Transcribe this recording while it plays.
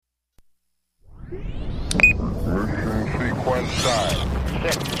Mission sequence start.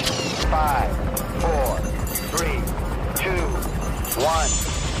 6, 5, 4, 3, 2, 1,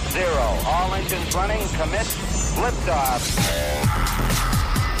 0. All engines running. Commit. Liftoff.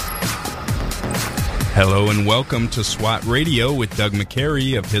 Hello and welcome to SWAT Radio with Doug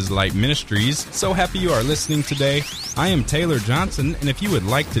McCary of His Light Ministries. So happy you are listening today. I am Taylor Johnson, and if you would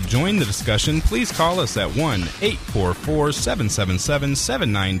like to join the discussion, please call us at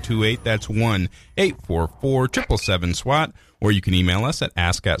 1-844-777-7928. That's 1-844-777-SWAT. Or you can email us at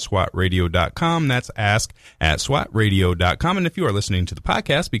ask@swatradio.com. That's ask@swatradio.com. And if you are listening to the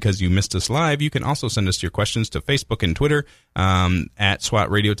podcast because you missed us live, you can also send us your questions to Facebook and Twitter. At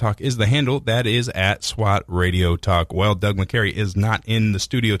SWAT Radio Talk is the handle. That is at SWAT Radio Talk. Well, Doug McCary is not in the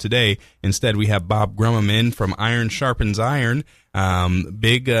studio today. Instead, we have Bob Grumman in from Iron Sharpens Iron.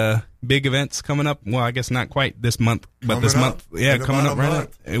 Big events coming up. Well, I guess not quite this month, but this month. Yeah, coming up right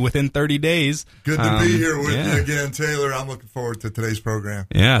within 30 days. Good to be here with you again, Taylor. I'm looking forward to today's program.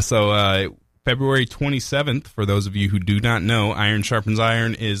 Yeah, so February 27th, for those of you who do not know, Iron Sharpens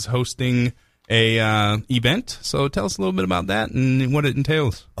Iron is hosting a event. So tell us a little bit about that and what it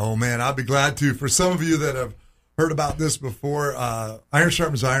entails. Oh, man, I'd be glad to. For some of you that have heard about this before, Iron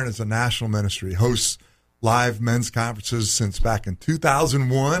Sharpens Iron is a national ministry, hosts live men's conferences since back in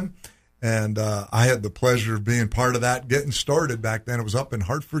 2001. And I had the pleasure of being part of that, getting started back then. It was up in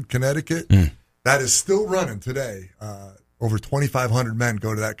Hartford, Connecticut. That is still running today. Over 2,500 men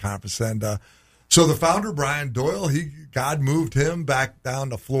go to that conference. And so the founder, Brian Doyle, God moved him back down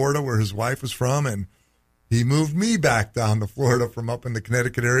to Florida where his wife was from. And he moved me back down to Florida from up in the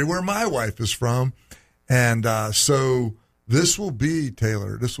Connecticut area where my wife is from. And so this will be,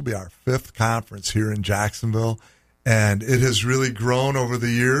 Taylor, this will be our 5th conference here in Jacksonville. And it has really grown over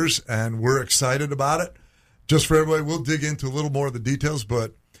the years, and we're excited about it. Just for everybody, we'll dig into a little more of the details,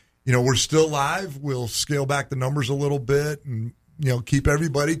 but, you know, we're still live. We'll scale back the numbers a little bit and, you know, keep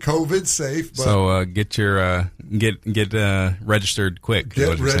everybody COVID safe. But so get your get registered quick.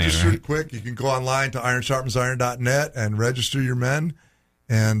 Get registered quick. You can go online to ironsharpensiron.net and register your men,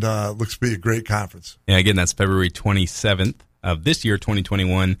 and looks to be a great conference. Yeah, again, that's February 27th of this year,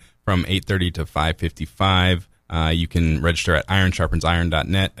 2021, from 8:30 to 5:55. You can register at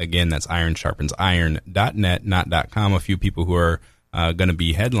ironsharpensiron.net. Again, that's ironsharpensiron.net, not .com. A few people who are going to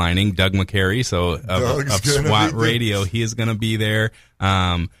be headlining. Doug McCary, so of SWAT Radio, he is going to be there.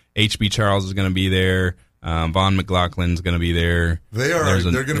 H.B. Charles is going to be there. Vaughn McLaughlin's going to be there. They're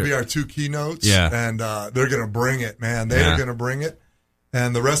going to be our 2 keynotes. Yeah. And they're going to bring it, man. They are going to bring it.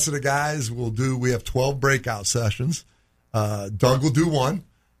 And the rest of the guys we have 12 breakout sessions. Doug will do one.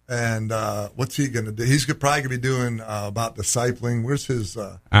 And what's he going to do? He's probably going to be doing about discipling. Where's his?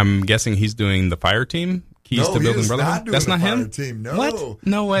 I'm guessing he's doing the fire team. Keys to Building Brotherhood. That's not him. Team. No. What?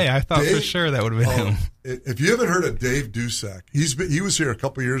 No way. I thought for sure that would have been him. If you haven't heard of Dave Dusek, he was here a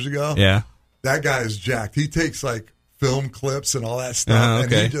couple years ago. Yeah. That guy is jacked. He takes like film clips and all that stuff,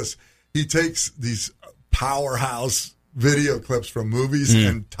 okay. and he takes these powerhouse video clips from movies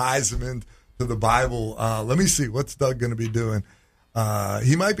and ties them into the Bible. Let me see. What's Doug going to be doing?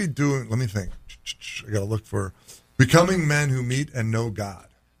 He might be doing, let me think. I got to look for Becoming Men Who Meet and Know God.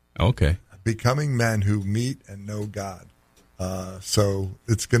 Okay. Becoming Men Who Meet and Know God. So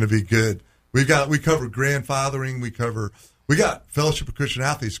it's going to be good. We cover grandfathering. We got Fellowship of Christian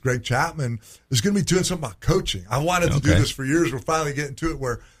Athletes. Greg Chapman is going to be doing something about coaching. I wanted to do this for years. We're finally getting to it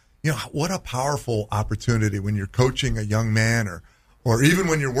where, you know, what a powerful opportunity when you're coaching a young man or even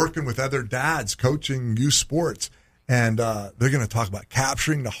when you're working with other dads coaching youth sports. And they're going to talk about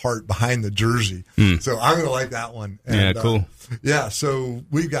capturing the heart behind the jersey. So I'm going to like that one. And, cool. So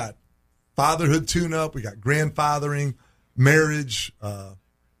we've got fatherhood tune-up. We got grandfathering, marriage.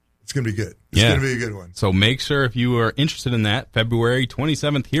 It's going to be good. It's going to be a good one. So make sure if you are interested in that, February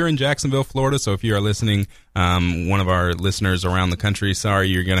 27th here in Jacksonville, Florida. So if you are listening, one of our listeners around the country, sorry,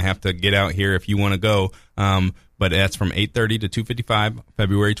 you're going to have to get out here if you want to go. But that's from 8:30 to 2:55,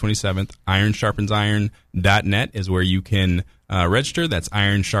 February 27th. ironsharpensiron.net is where you can register. That's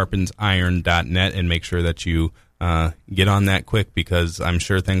ironsharpensiron.net, and make sure that you get on that quick because I'm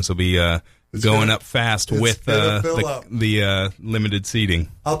sure things will be going up fast with the limited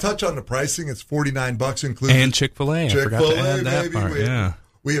seating. I'll touch on the pricing. It's $49 included. And Chick-fil-A. I forgot to add that part.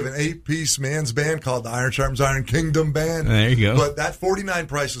 We have an 8-piece man's band called the Iron Sharpens Iron Kingdom Band. There you go. But that $49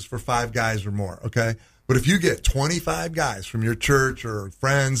 price is for 5 guys or more, okay? But if you get 25 guys from your church or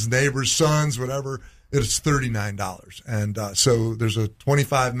friends, neighbors, sons, whatever, it's $39. And so there's a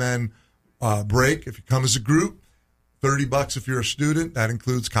 25-men break if you come as a group, $30 if you're a student. That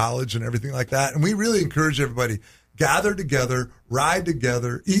includes college and everything like that. And we really encourage everybody, gather together, ride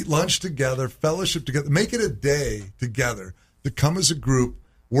together, eat lunch together, fellowship together. Make it a day together to come as a group,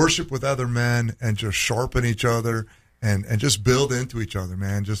 worship with other men, and just sharpen each other and just build into each other,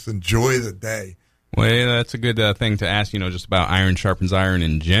 man. Just enjoy the day. Well, yeah, that's a good thing to ask, just about iron sharpens iron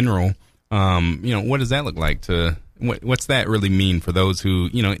in general. What does that look like? What's that really mean for those who,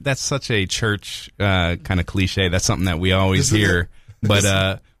 that's such a church kind of cliche. That's something that we always hear.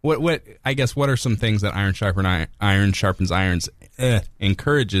 But what are some things that iron sharpens irons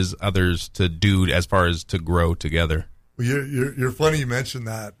encourages others to do as far as to grow together? Well, you're funny you mentioned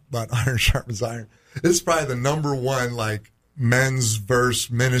that about iron sharpens iron. It's probably the number one men's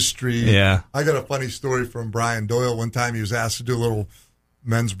verse ministry. Yeah. I got a funny story from Brian Doyle. One time he was asked to do a little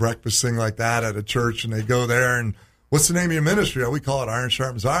men's breakfast thing like that at a church, and they go there and, what's the name of your ministry? Oh, we call it Iron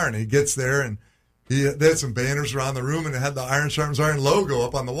Sharpens Iron. And he gets there, and they had some banners around the room, and it had the Iron Sharpens Iron logo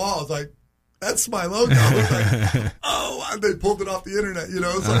up on the wall. I was like, that's my logo. I was like, oh, they pulled it off the internet.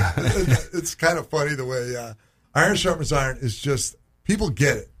 It's kind of funny the way Iron Sharpens Iron is just, people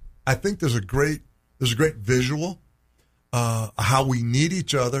get it. I think there's a great visual how we need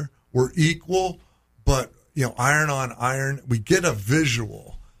each other. We're equal, but iron on iron. We get a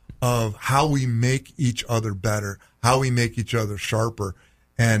visual of how we make each other better, how we make each other sharper.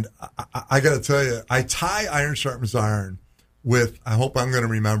 And I got to tell you, I tie Iron Sharpens Iron with, I hope I'm going to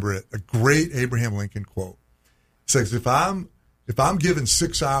remember it, a great Abraham Lincoln quote. It says, if I'm given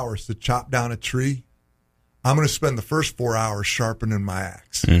 6 hours to chop down a tree, I'm going to spend the first 4 hours sharpening my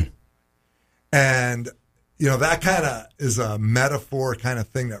axe. And, that kind of is a metaphor kind of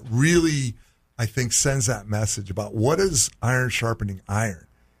thing that really, I think, sends that message about what is iron sharpening iron.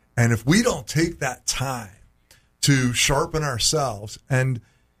 And if we don't take that time to sharpen ourselves, and,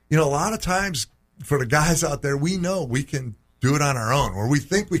 a lot of times for the guys out there, we know we can do it on our own, or we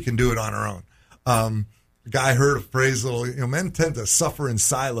think we can do it on our own. The guy heard a phrase, men tend to suffer in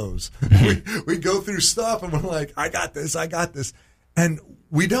silos. we go through stuff and we're like, I got this. And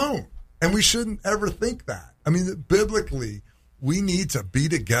we don't. And we shouldn't ever think that. I mean, biblically, we need to be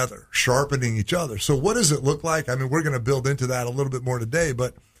together, sharpening each other. So what does it look like? I mean, we're going to build into that a little bit more today,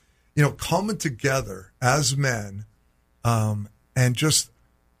 but, coming together as men and just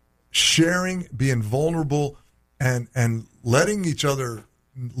sharing, being vulnerable, and letting each other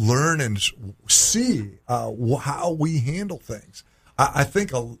learn and see how we handle things. I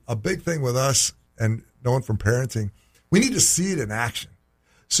think a big thing with us, and knowing from parenting, we need to see it in action.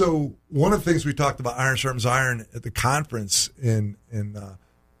 So one of the things we talked about Iron Sharpens Iron at the conference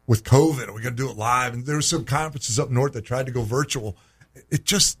with COVID, we're going to do it live, and there were some conferences up north that tried to go virtual. It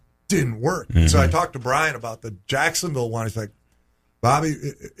just didn't work. Mm-hmm. So I talked to Brian about the Jacksonville one. He's like, Bobby,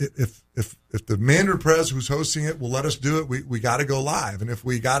 if the Mandarin Press who's hosting it will let us do it, we got to go live. And if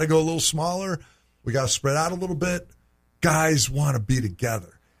we got to go a little smaller, we got to spread out a little bit. Guys want to be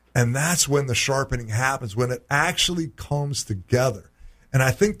together. And that's when the sharpening happens, when it actually comes together. And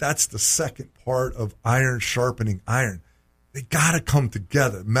I think that's the second part of iron sharpening iron. They got to come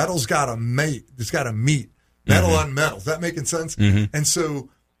together. Metal's got to mate. It's got to meet. Metal on metal. Is that making sense? Mm-hmm. And so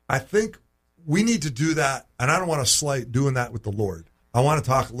I think we need to do that. And I don't want to slight doing that with the Lord. I want to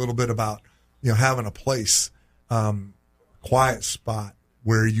talk a little bit about, having a place, quiet spot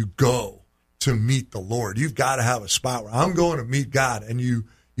where you go to meet the Lord. You've got to have a spot where I'm going to meet God, and you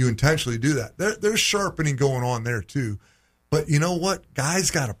intentionally do that. There's sharpening going on there too. But you know what?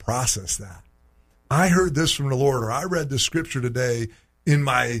 Guys got to process that. I heard this from the Lord, or I read this scripture today in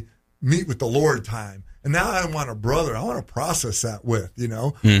my meet with the Lord time. And now I want a brother I want to process that with,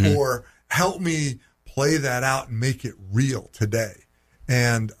 or help me play that out and make it real today.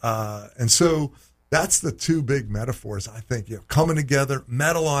 And so that's the two big metaphors, I think, coming together,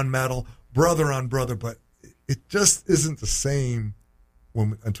 metal on metal, brother on brother, but it just isn't the same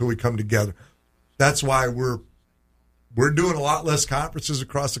until we come together. That's why we're doing a lot less conferences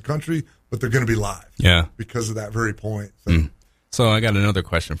across the country, but they're going to be live. Yeah. Because of that very point. So I got another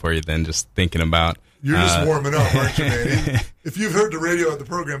question for you then, just thinking about... You're just warming up, aren't you, man? If you've heard the radio at the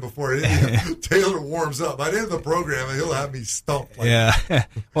program before, Taylor warms up. By the end of the program, he'll have me stumped. Yeah.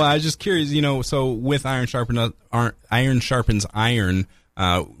 Well, I was just curious, so with Iron Sharpens Iron,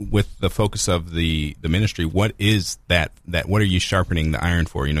 with the focus of the ministry, what is that? What are you sharpening the iron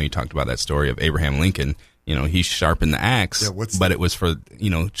for? You talked about that story of Abraham Lincoln. He sharpened the axe, but it was for,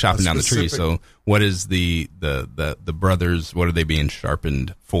 chopping down the tree. So what is the brothers, what are they being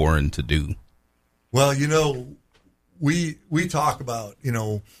sharpened for and to do? Well, we talk about,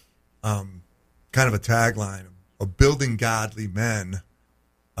 kind of a tagline of building godly men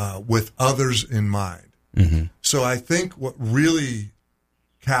with others in mind. Mm-hmm. So I think what really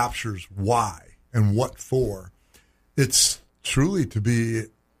captures why and what for it's truly to be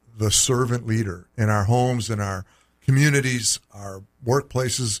the servant leader in our homes, in our communities, our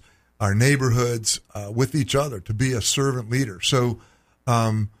workplaces, our neighborhoods, with each other, to be a servant leader. So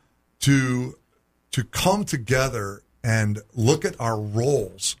to come together and look at our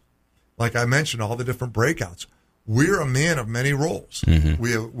roles, like I mentioned, all the different breakouts. We're a man of many roles. Mm-hmm.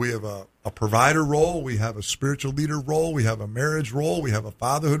 We have a provider role. We have a spiritual leader role. We have a marriage role. We have a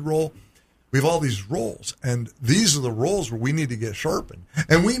fatherhood role. We have all these roles, and these are the roles where we need to get sharpened.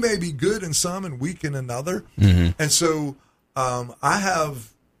 And we may be good in some and weak in another. Mm-hmm. And so I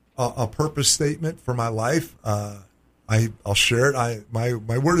have a purpose statement for my life. I'll share it.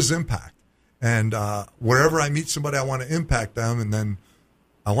 My word is impact. And wherever I meet somebody, I want to impact them, and then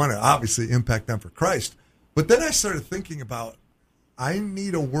I want to obviously impact them for Christ. But then I started thinking about, I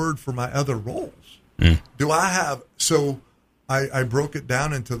need a word for my other roles. Do I have, so I broke it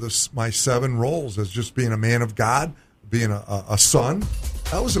down into my 7 roles as just being a man of God, being a son.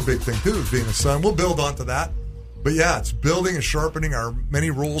 That was a big thing too, being a son. We'll build onto that. But yeah, it's building and sharpening our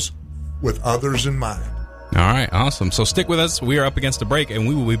many roles with others in mind. All right, awesome. So stick with us. We are up against a break, and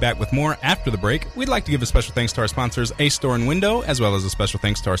we will be back with more after the break. We'd like to give a special thanks to our sponsors, Ace Store and Window, as well as a special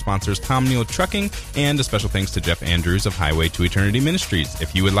thanks to our sponsors, Tom Neal Trucking, and a special thanks to Jeff Andrews of Highway to Eternity Ministries.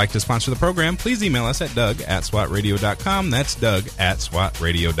 If you would like to sponsor the program, please email us at doug@swatradio.com. That's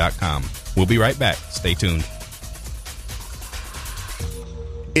doug@swatradio.com. We'll be right back. Stay tuned.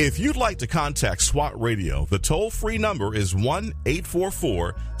 If you'd like to contact SWAT Radio, the toll-free number is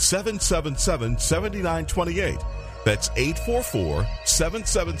 1-844-777-7928. That's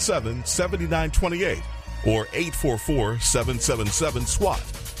 844-777-7928 or 844-777-SWAT.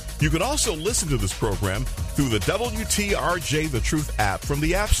 You can also listen to this program through the WTRJ The Truth app from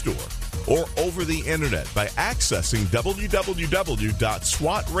the App Store or over the internet by accessing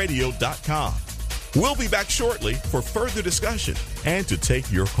www.swatradio.com. We'll be back shortly for further discussion and to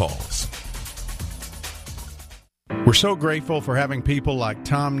take your calls. We're so grateful for having people like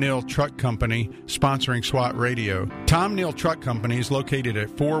Tom Neal Truck Company sponsoring SWAT Radio. Tom Neal Truck Company is located at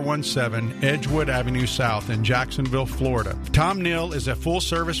 417 Edgewood Avenue South in Jacksonville, Florida. Tom Neal is a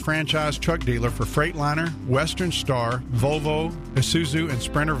full-service franchise truck dealer for Freightliner, Western Star, Volvo, Isuzu, and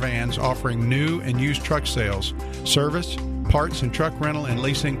Sprinter vans, offering new and used truck sales, service, parts and truck rental and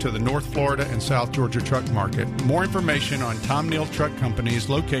leasing to the North Florida and South Georgia truck market. More information on Tom Neal Truck Company is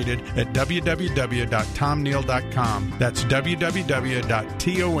located at www.tomneal.com. That's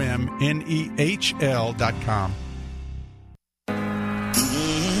www.tomnehl.com.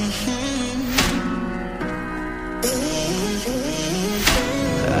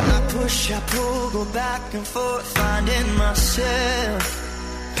 I push, I pull, go back and forth, finding myself.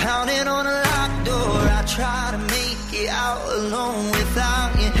 Pounding on a locked door, I try to make it out alone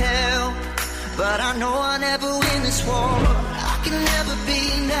without your help. But I know I'll never win this war. I can never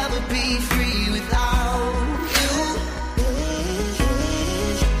be free without you.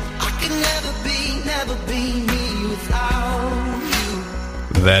 I can never be me without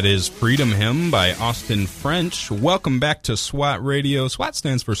you. That is Freedom Hymn by Austin French. Welcome back to SWAT Radio. SWAT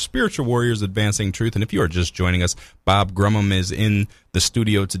stands for Spiritual Warriors Advancing Truth. And if you are just joining us, Bob Grumman is in the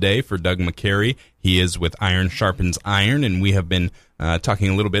studio today for Doug McCary. He is with Iron Sharpens Iron, and we have been talking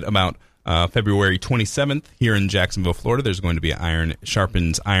a little bit about February 27th here in Jacksonville, Florida. There's going to be an Iron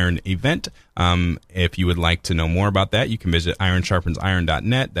Sharpens Iron event. If you would like to know more about that, you can visit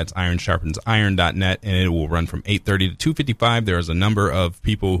ironsharpensiron.net. That's ironsharpensiron.net, and it will run from 8:30 to 2:55. There is a number of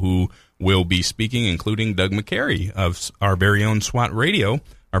people who will be speaking, including Doug McCary of our very own SWAT Radio.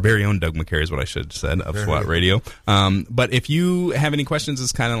 Our very own Doug McCary is what I should have said, of SWAT Radio. But if you have any questions,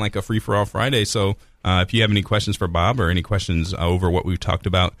 it's kind of like a free-for-all Friday. So if you have any questions for Bob or any questions over what we've talked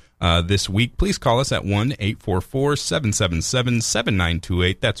about this week, please call us at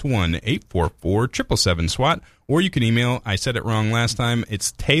 1-844-777-7928. That's 1-844-777-SWAT. Or you can email, I said it wrong last time,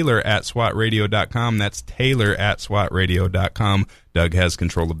 it's Taylor@SWATradio.com. That's Taylor@SWATradio.com. Doug has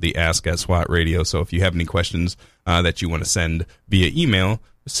control of the Ask at SWAT Radio. So if you have any questions that you want to send via email,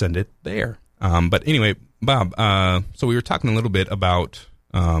 send it there. But anyway, Bob, so we were talking a little bit about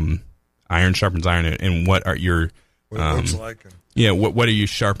Iron Sharpens Iron and what are your... What it looks like. Yeah, what are you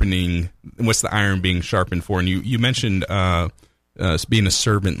sharpening? What's the iron being sharpened for? And you mentioned being a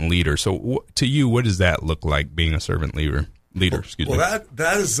servant leader. So to you, what does that look like, being a servant leader? Excuse me. Well,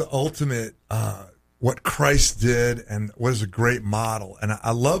 that is the ultimate, what Christ did, and what is a great model. And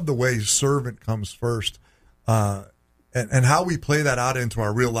I love the way servant comes first, and how we play that out into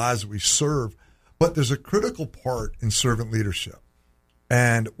our real lives that we serve. But there's a critical part in servant leadership.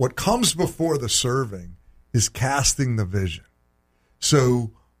 And what comes before the serving is casting the vision.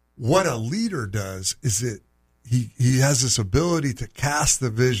 So what a leader does is he has this ability to cast the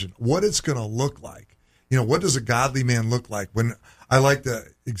vision, what it's going to look like. You know, what does a godly man look like? When I like the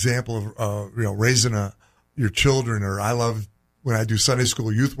example of raising your children, or I love when I do Sunday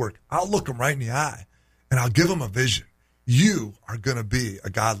school youth work. I'll look them right in the eye, and I'll give them a vision. You are going to be a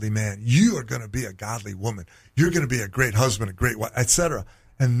godly man. You are going to be a godly woman. You're going to be a great husband, a great wife, etc.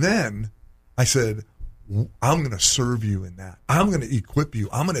 And then I said, I'm going to serve you in that. I'm going to equip you.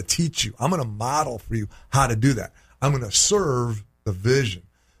 I'm going to teach you. I'm going to model for you how to do that. I'm going to serve the vision.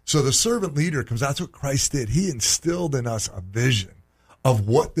 So the servant leader comes, that's what Christ did. He instilled in us a vision of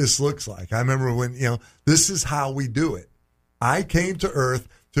what this looks like. I remember when, this is how we do it. I came to earth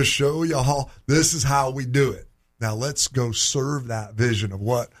to show y'all this is how we do it. Now let's go serve that vision of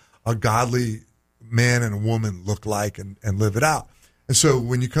what a godly man and a woman look like and live it out. And so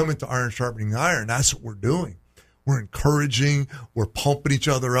when you come into iron sharpening iron, that's what we're doing. We're encouraging, we're pumping each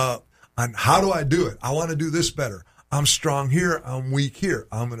other up on how do I do it? I want to do this better. I'm strong here, I'm weak here.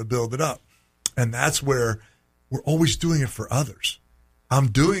 I'm going to build it up. And that's where we're always doing it for others. I'm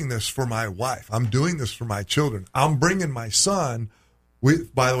doing this for my wife. I'm doing this for my children. I'm bringing my son,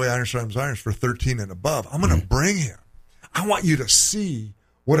 by the way, Iron Sharpens Iron for 13 and above. I'm going to bring him. I want you to see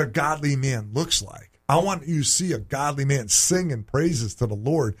what a godly man looks like. I want you to see a godly man singing praises to the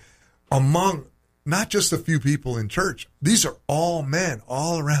Lord among not just a few people in church. These are all men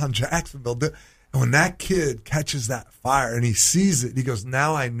all around Jacksonville. And when that kid catches that fire and he sees it, he goes,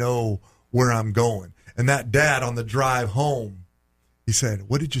 now I know where I'm going. And that dad on the drive home, he said,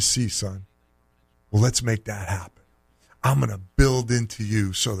 what did you see, son? Well, let's make that happen. I'm going to build into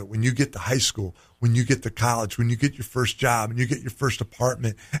you so that when you get to high school, when you get to college, when you get your first job and you get your first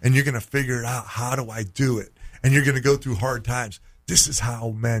apartment and you're going to figure it out, how do I do it? And you're going to go through hard times. This is how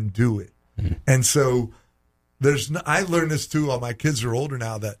men do it. Mm-hmm. And so I learned this too. All my kids are older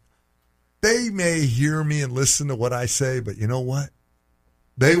now, that they may hear me and listen to what I say, but you know what?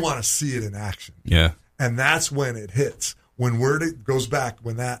 They want to see it in action. Yeah. And that's when it hits. When it goes back,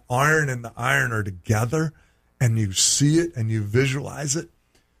 when that iron and the iron are together and you see it and you visualize it.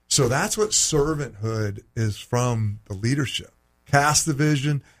 So that's what servanthood is from the leadership. Cast the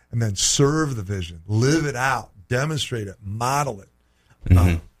vision and then serve the vision. Live it out. Demonstrate it. Model it.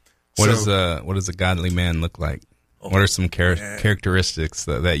 Mm-hmm. What does a godly man look like? What are some characteristics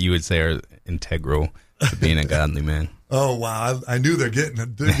that you would say are integral to being a godly man? Oh, wow. I knew they're getting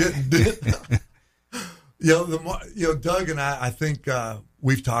Doug and I think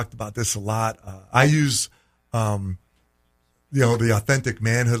we've talked about this a lot. I use, the authentic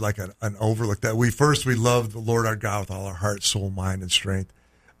manhood like an overlook that we love the Lord our God with all our heart, soul, mind, and strength.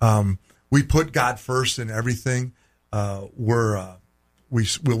 We put God first in everything.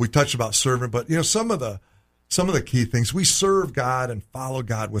 We touched about servant, but some of the key things, we serve God and follow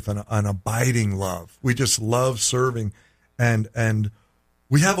God with an abiding love. We just love serving, and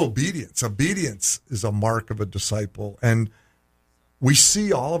we have obedience. Obedience is a mark of a disciple, and we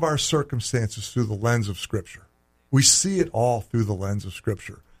see all of our circumstances through the lens of Scripture. We see it all through the lens of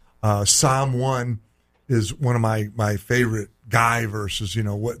Scripture. Psalm 1 is one of my favorite guy verses.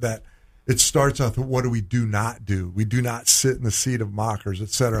 It starts off with, what do we do not do? We do not sit in the seat of mockers,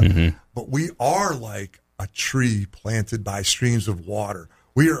 etc. Mm-hmm. But we are like a tree planted by streams of water.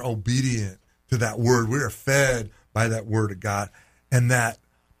 We are obedient to that word. We are fed by that word of God, and that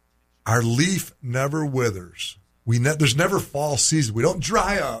our leaf never withers. There's never fall season. We don't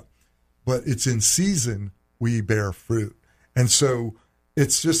dry up, but it's in season we bear fruit. And so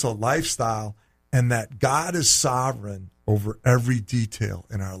it's just a lifestyle, and that God is sovereign over every detail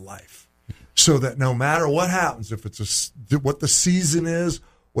in our life. So that no matter what happens, if it's what the season is,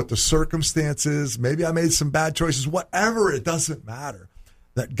 what the circumstance is, maybe I made some bad choices, whatever, it doesn't matter.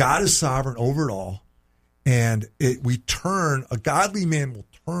 That God is sovereign over it all. And a godly man will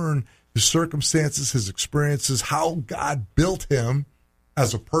turn his circumstances, his experiences, how God built him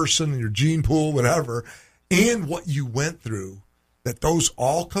as a person, your gene pool, whatever, and what you went through, that those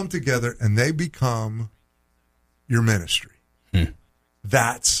all come together and they become your ministry.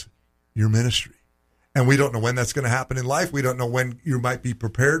 That's your ministry. And we don't know when that's going to happen in life. We don't know when you might be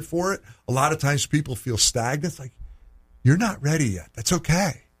prepared for it. A lot of times people feel stagnant. It's like, you're not ready yet. That's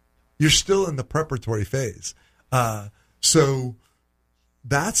okay. You're still in the preparatory phase. So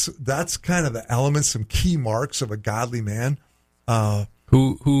that's kind of the elements, some key marks of a godly man.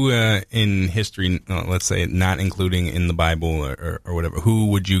 Who in history, let's say not including in the Bible or whatever, who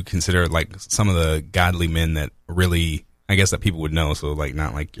would you consider like some of the godly men that really, I guess, that people would know? So like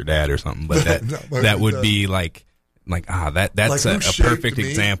not like your dad or something, but that would be that's like a perfect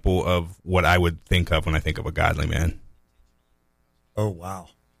example of what I would think of when I think of a godly man. Oh, wow.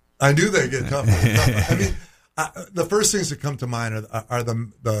 I knew they'd get tough. I mean, the first things that come to mind are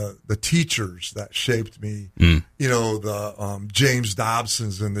the teachers that shaped me. You know, the James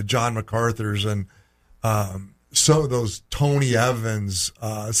Dobsons and the John MacArthurs and some of those Tony Evans.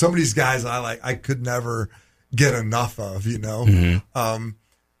 Some of these guys I could never get enough of. You know,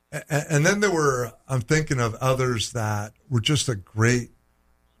 and then I'm thinking of others that were just a great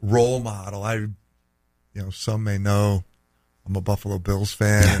role model. Some may know I'm a Buffalo Bills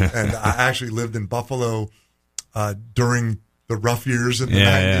fan, and I actually lived in Buffalo during the rough years in the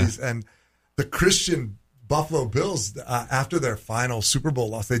 90s. Yeah. And the Christian Buffalo Bills, after their final Super Bowl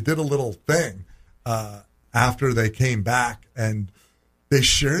loss, they did a little thing after they came back, and they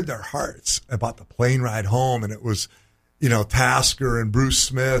shared their hearts about the plane ride home. And it was, Tasker and Bruce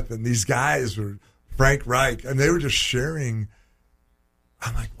Smith, and these guys were Frank Reich, and they were just sharing.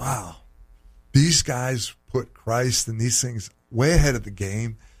 I'm like, wow, these guys put Christ and these things way ahead of the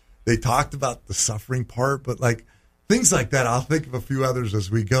game. They talked about the suffering part, but things like that. I'll think of a few others as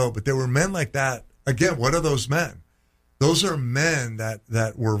we go, but there were men like that. Again, what are those men? Those are men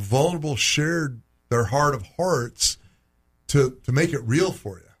that were vulnerable, shared their heart of hearts to make it real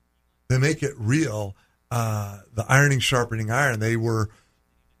for you. They make it real. The ironing, sharpening iron. They were,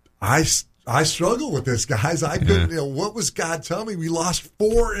 I struggle with this, guys. I couldn't, what was God telling me? We lost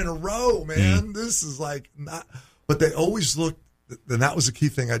 4 in a row, man. This is not, but they always looked, and that was the key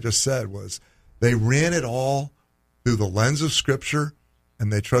thing I just said, was they ran it all through the lens of Scripture,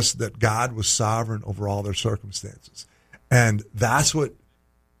 and they trusted that God was sovereign over all their circumstances. And that's what,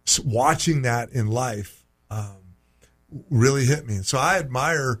 watching that in life really hit me. And so I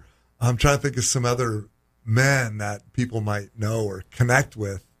admire, I'm trying to think of some other men that people might know or connect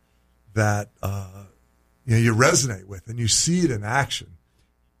with that you resonate with, and you see it in action.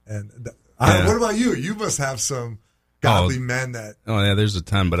 And what about you? You must have some godly men that. Oh yeah, there's a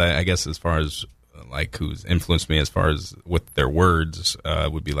ton, but I guess as far as who's influenced me as far as with their words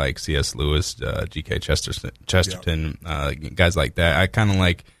would be like C.S. Lewis, G.K. Chesterton, guys like that. I kind of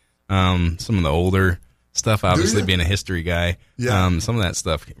like some of the older stuff. Obviously, being a history guy, some of that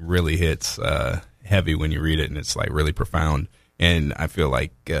stuff really hits heavy when you read it, and it's really profound. And I feel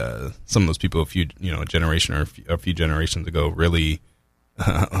like some of those people, a few generations ago, really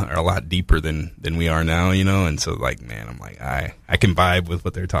are a lot deeper than we are now, And so, man, I'm I can vibe with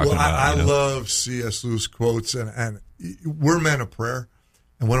what they're talking about. I love C.S. Lewis quotes, and we're men of prayer.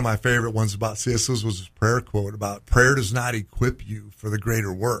 And one of my favorite ones about C.S. Lewis was his prayer quote about prayer does not equip you for the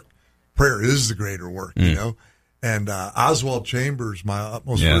greater work. Prayer is the greater work, And Oswald Chambers, my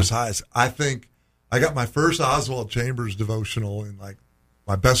utmost for his highest. I think I got my first Oswald Chambers devotional, and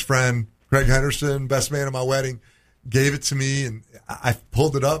my best friend, Greg Henderson, best man at my wedding, gave it to me, and I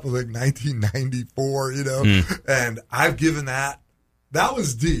pulled it up. It was 1994, and I've given that. That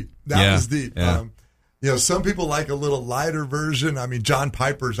was deep. That was deep. Yeah. Some people like a little lighter version. I mean, John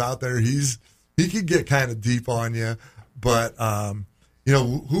Piper's out there. He could get kind of deep on you, but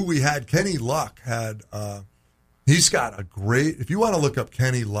who we had, Kenny Luck had. He's got a great. If you want to look up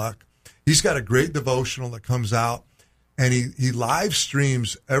Kenny Luck, he's got a great devotional that comes out, and he live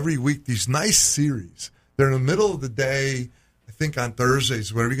streams every week these nice series. They're in the middle of the day, I think on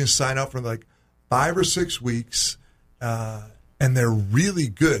Thursdays, where you can sign up for 5 or 6 weeks, and they're really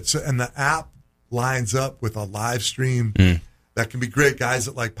good. So, and the app lines up with a live stream that can be great. Guys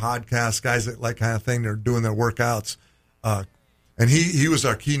that like podcasts, guys that like kind of thing, they're doing their workouts. And he was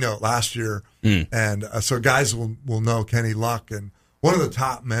our keynote last year, and so guys will know Kenny Luck, and one of the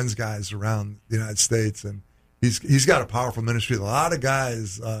top men's guys around the United States, and he's got a powerful ministry that a lot of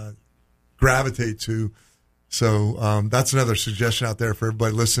guys gravitate to. So that's another suggestion out there for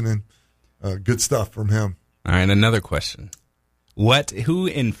everybody listening. Good stuff from him. All right, another question. Who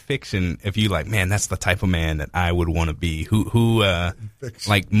in fiction, if you man, that's the type of man that I would want to be. Who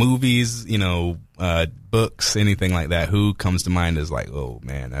like movies, books, anything like that, who comes to mind as oh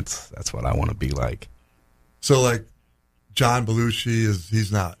man, that's what I want to be like. So John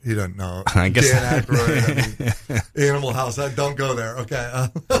Belushi he doesn't know. I guess Dan Aykroyd, Animal House. Don't go there. Okay.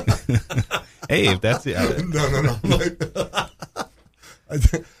 Hey, if that's it. No.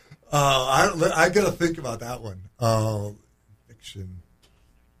 I got to think about that one. Fiction.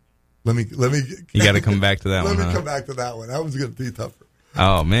 Let me. You got to come back to that one. Let me come back to that one. That one's going to be tougher.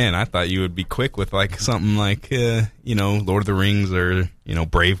 Oh man, I thought you would be quick with something like Lord of the Rings or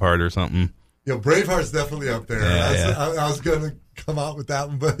Braveheart or something. Braveheart's definitely up there. I was going to come out with that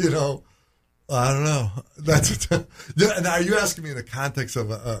one, but I don't know. And are you asking me in the context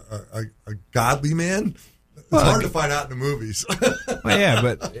of a godly man? It's hard to find out in the movies. Well, yeah,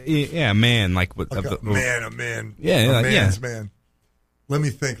 but man, man. Yeah, a man's man. Let me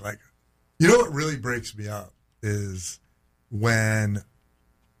think. What really breaks me up is when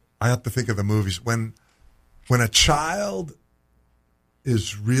I have to think of the movies when a child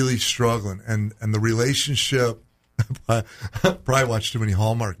is really struggling and the relationship. I probably watched too many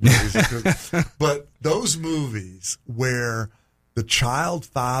Hallmark movies, but those movies where the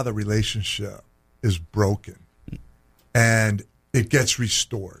child-father relationship is broken and it gets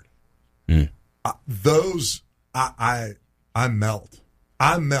restored, those I melt.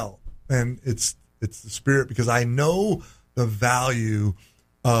 I melt, and it's the spirit because I know the value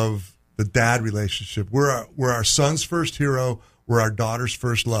of the dad relationship. We're our son's first hero. We're our daughter's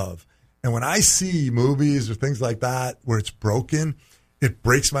first love. And when I see movies or things like that where it's broken, it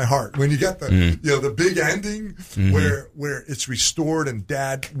breaks my heart. When you get the the big ending where it's restored and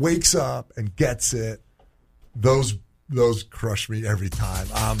dad wakes up and gets it, those crush me every time.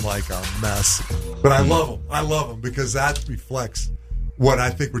 I'm like a mess. But I love them. I love them because that reflects what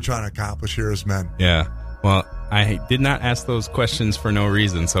I think we're trying to accomplish here as men. Yeah. Well, I did not ask those questions for no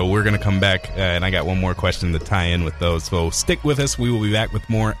reason, so we're going to come back, and I got one more question to tie in with those. So stick with us. We will be back with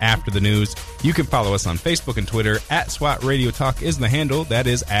more after the news. You can follow us on Facebook and Twitter. @SWAT Radio Talk is the handle. That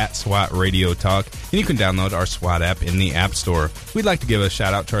is @SWAT Radio Talk. And you can download our SWAT app in the App Store. We'd like to give a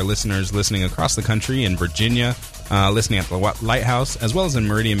shout-out to our listeners listening across the country in Virginia, listening at the Lighthouse, as well as in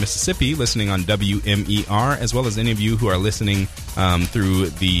Meridian, Mississippi, listening on WMER, as well as any of you who are listening through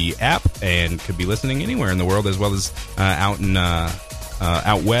the app and could be listening anywhere in the world, as well as out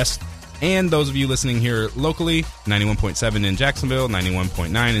west. And those of you listening here locally, 91.7 in Jacksonville,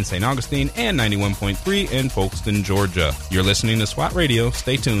 91.9 in St. Augustine, and 91.3 in Folkston, Georgia. You're listening to SWAT Radio.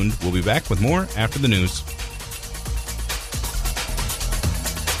 Stay tuned. We'll be back with more after the news.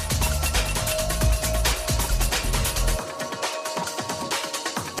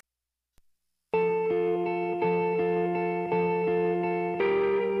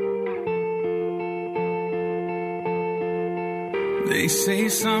 They say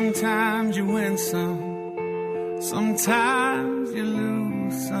sometimes you win some, sometimes you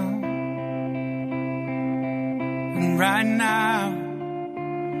lose some. And right now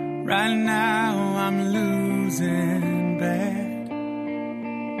I'm losing bad.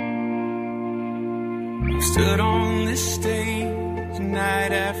 I've stood on this stage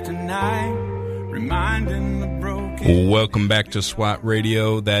night after night, reminding the broken. Welcome back to SWAT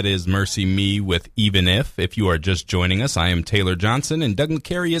Radio. That is Mercy Me with Even If you are just joining us, I am Taylor Johnson, and Doug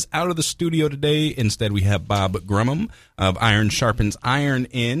McCary is out of the studio today. Instead, we have Bob Grummum of Iron Sharpens Iron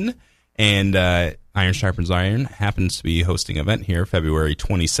in. And Iron Sharpens Iron happens to be hosting an event here February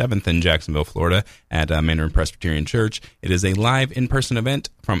 27th in Jacksonville, Florida at Mandarin Presbyterian Church. It is a live in-person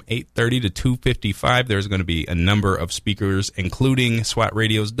event from 8:30 to 2:55. There's going to be a number of speakers, including SWAT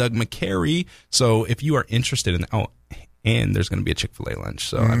Radio's Doug McCary. So if you are interested in and there's going to be a Chick-fil-A lunch.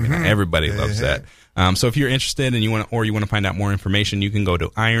 So I mean, everybody loves that. So if you're interested and you want to find out more information, you can go to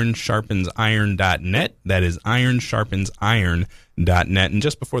ironsharpensiron.net. That is ironsharpensiron.net. And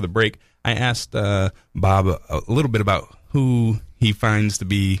just before the break, I asked Bob a little bit about who he finds to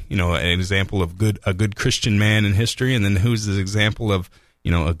be, an example of a good Christian man in history, and then who's the example of,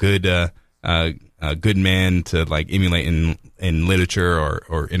 a good man to like emulate in literature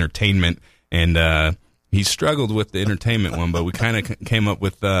or entertainment. And he struggled with the entertainment one, but we kind of came up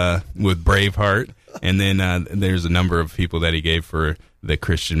with Braveheart, and then there's a number of people that he gave for the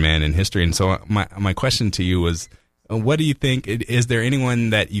Christian man in history. And so my question to you was, what do you think? Is there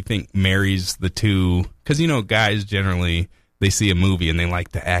anyone that you think marries the two? Because guys generally, they see a movie and they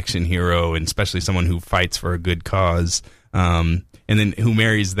like the action hero, and especially someone who fights for a good cause, and then who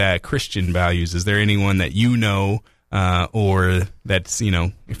marries that Christian values. Is there anyone that or that's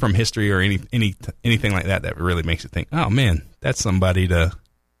from history or anything like that really makes you think, oh man, that's somebody to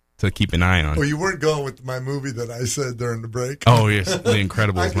keep an eye on? Well, you weren't going with my movie that I said during the break. Oh yes, The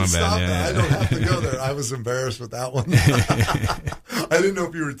Incredibles. My bad. Yeah. I don't have to go there. I was embarrassed with that one. I didn't know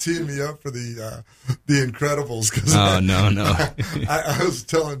if you were teeing me up for the Incredibles. No. I was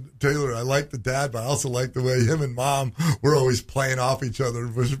telling Taylor I like the dad, but I also like the way him and mom were always playing off each other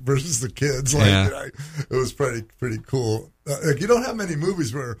versus the kids. It was pretty cool. You don't have many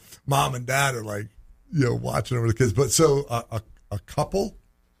movies where mom and dad are watching over the kids. But so a couple.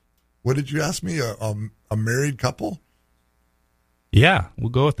 What did you ask me? A married couple? Yeah,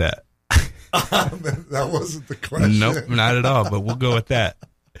 we'll go with that. That wasn't the question. Nope, not at all, but we'll go with that.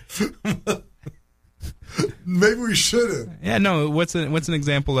 Maybe we shouldn't. Yeah, no, what's an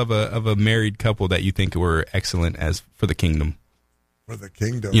example of a married couple that you think were excellent as for the kingdom? For the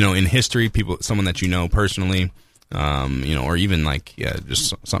kingdom. In history, someone that you know personally, or even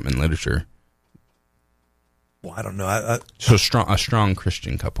just something in literature. Well, I don't know. So a strong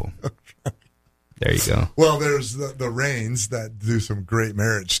Christian couple. There you go. Well, there's the Rains that do some great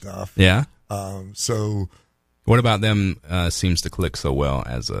marriage stuff. Yeah. So, what about them? Seems to click so well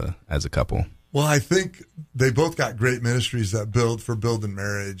as a couple. well, I think they both got great ministries that building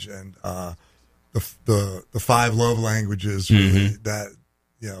marriage, and the 5 love languages really, that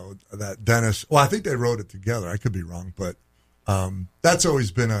that Dennis. Well, I think they wrote it together. I could be wrong, but that's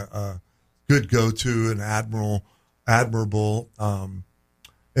always been a good go-to and admirable.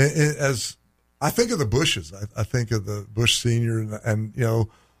 As I think of the Bushes, I think of the Bush Senior, and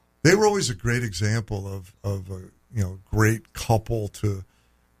they were always a great example of a great couple to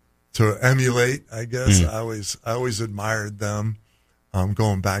emulate. I guess I always admired them.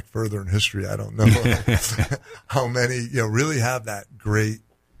 Going back further in history, I don't know how many really have that great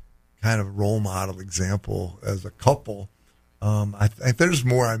kind of role model example as a couple. I think there's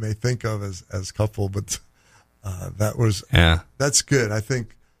more I may think of as couple, but that's good. I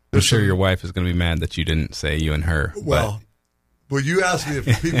think I'm sure your wife is going to be mad that you didn't say you and her. Well, you asked me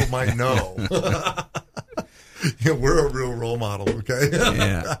if people might know. We're a real role model, okay?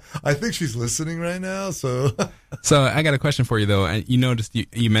 Yeah. I think she's listening right now, so. So I got a question for you, though. You noticed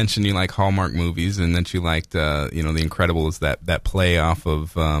you mentioned you like Hallmark movies, and that you liked, The Incredibles, that play off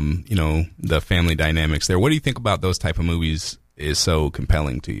of, the family dynamics there. What do you think about those type of movies is so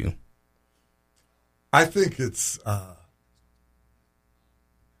compelling to you? I think it's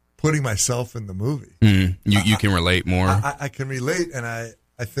putting myself in the movie. You can relate more. I can relate, and I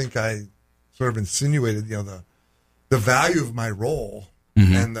think I sort of insinuated, the value of my role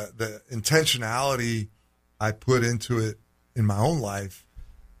and the intentionality I put into it in my own life,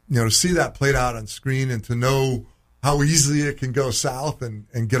 to see that played out on screen and to know how easily it can go south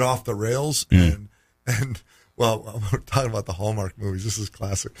and get off the rails. And well, we're talking about the Hallmark movies. This is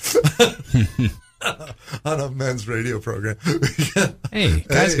classic. On a men's radio program. Hey,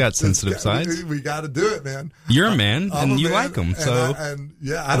 guys got sensitive sides. We got to do it, man. You're a man, and you like them. So,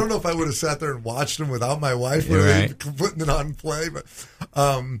 I don't know if I would have sat there and watched them without my wife putting it on play, but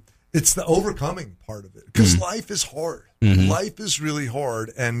it's the overcoming part of it, because life is hard. Life is really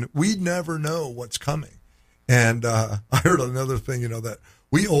hard, and we never know what's coming. And I heard another thing, that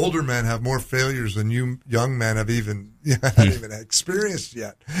we older men have more failures than you young men have even experienced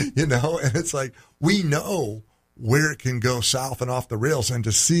yet, and it's like we know where it can go south and off the rails, and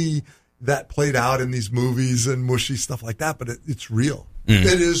to see that played out in these movies and mushy stuff like that, but it's real.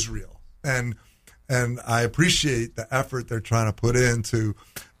 It is real, and I appreciate the effort they're trying to put in to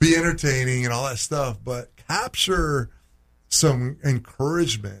be entertaining and all that stuff, but capture some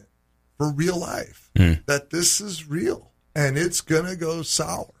encouragement for real life, that this is real. And it's gonna go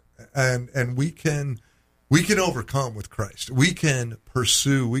sour, and we can overcome with Christ. We can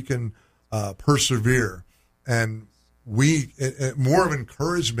pursue. We can persevere, and more of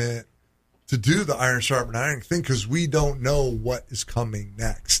encouragement to do the iron sharpen iron thing, because we don't know what is coming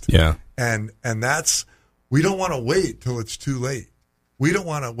next. Yeah, and that's, we don't want to wait till it's too late. We don't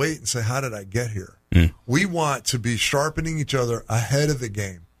want to wait and say, "How did I get here?" We want to be sharpening each other ahead of the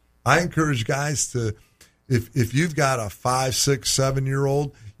game. I encourage guys to. If you've got a 5, 6,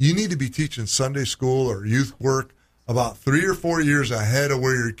 7-year-old, you need to be teaching Sunday school or youth work about 3 or 4 years ahead of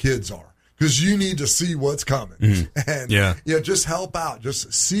where your kids are, because you need to see what's coming. And just help out,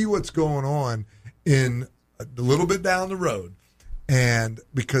 just see what's going on in a little bit down the road, and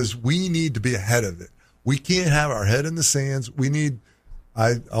because we need to be ahead of it. We can't have our head in the sands. We need.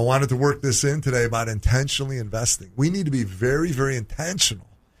 I wanted to work this in today about intentionally investing. We need to be very, very intentional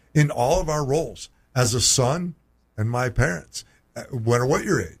in all of our roles. As a son and my parents, what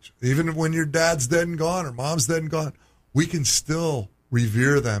your age, even when your dad's dead and gone or mom's dead and gone, we can still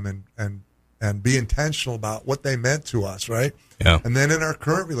revere them and be intentional about what they meant to us, right? Yeah. And then in our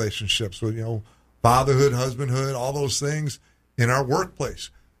current relationships with, fatherhood, husbandhood, all those things in our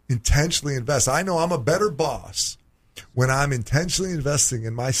workplace, intentionally invest. I know I'm a better boss when I'm intentionally investing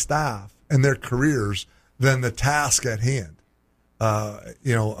in my staff and their careers than the task at hand.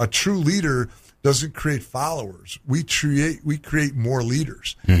 A true leader doesn't create followers. We create more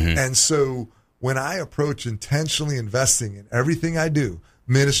leaders. And so when I approach intentionally investing in everything I do,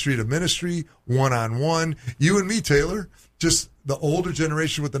 ministry to ministry, one-on-one, you and me, Taylor, just the older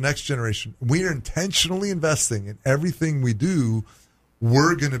generation with the next generation, we are intentionally investing in everything we do.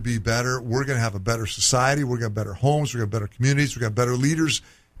 We're going to be better. We're going to have a better society. We're going to have better homes. We're going to have better communities. We're going to have better leaders,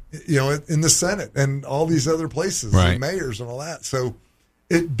 in the Senate and all these other places, and mayors and all that. So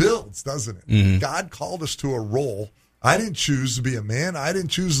it builds, doesn't it? God called us to a role. I didn't choose to be a man. I didn't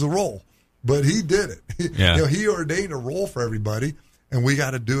choose the role, but he did it. He ordained a role for everybody, and we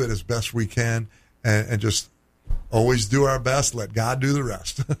got to do it as best we can and just always do our best. Let God do the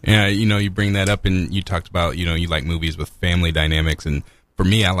rest. Yeah, you bring that up, and you talked about, you like movies with family dynamics, and for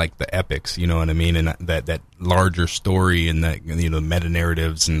me, I like the epics, you know what I mean, and that larger story, and that, meta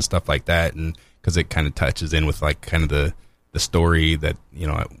narratives and stuff like that, and because it kind of touches in with like kind of the story that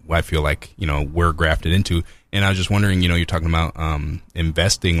I feel like we're grafted into. And I was just wondering, you're talking about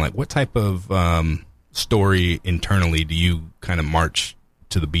investing, like what type of story internally do you kind of march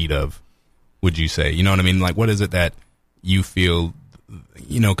to the beat of, would you say? You know what I mean? Like, what is it that you feel,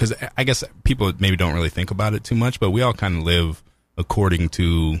 because I guess people maybe don't really think about it too much, but we all kind of live according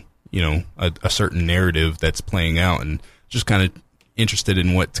to, a certain narrative that's playing out, and just kind of interested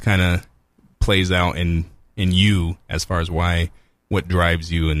in what kind of plays out in you as far as what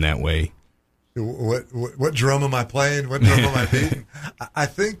drives you in that way. What drum am I playing? What drum am I beating? I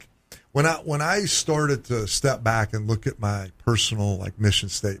think when I started to step back and look at my personal mission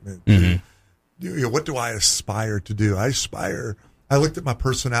statement, what do I aspire to do? I looked at my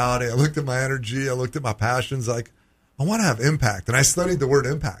personality, I looked at my energy, I looked at my passions. Like, I want to have impact, and I studied the word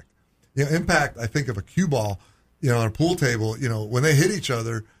impact. Impact. I think of a cue ball, on a pool table. When they hit each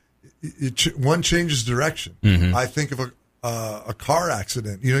other, one changes direction. I think of a car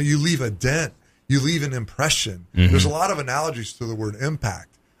accident. You leave a dent. You leave an impression. There's a lot of analogies to the word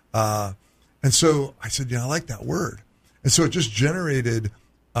impact. And so I said, I like that word. And so it just generated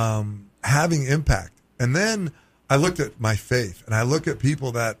having impact. And then I looked at my faith, and I look at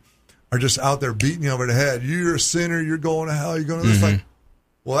people that are just out there beating you over the head. You're a sinner. You're going to hell. You're going to this. Like,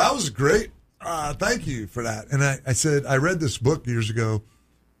 well, that was great. Thank you for that. And I said, I read this book years ago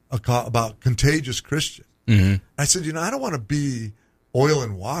about contagious Christian. I said, I don't want to be oil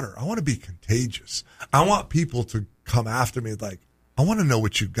and water. I want to be contagious. I want people to come after me like, I want to know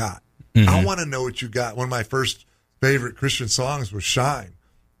what you got. I want to know what you got. One of my first favorite Christian songs was Shine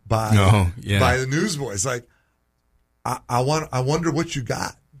by the Newsboys. Like, I wonder what you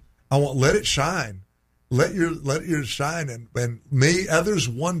got. Let it shine. Let your shine, and may others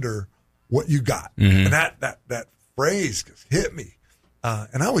wonder what you got. And that phrase hit me.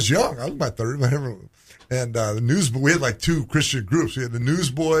 And I was young. I was about 30, whatever. And the we had like two Christian groups. We had the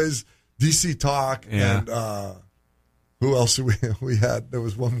Newsboys, DC Talk, and who else did we had? There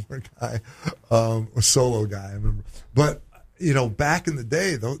was one more guy, a solo guy, I remember. But, back in the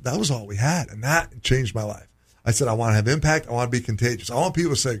day, that was all we had. And that changed my life. I said, I want to have impact. I want to be contagious. I want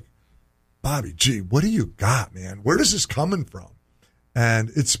people to say, Bobby, gee, what do you got, man? Where does this coming from?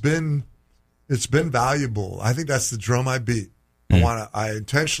 And it's been valuable. I think that's the drum I beat. I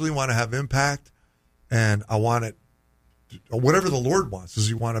intentionally want to have impact, and I want it, whatever the Lord wants. Does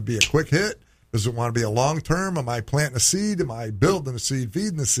he want to be a quick hit? Does it want to be a long term? Am I planting a seed? Am I building a seed,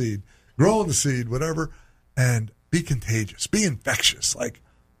 feeding the seed, growing the seed, whatever? And be contagious, be infectious. Like,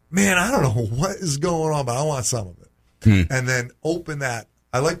 man, I don't know what is going on, but I want some of it. And then open that.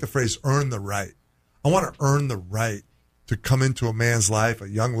 I like the phrase, earn the right. I want to earn the right to come into a man's life, a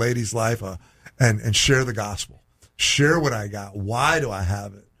young lady's life, and share the gospel. Share what I got. Why do I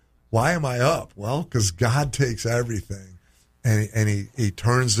have it? Why am I up? Well, because God takes everything and he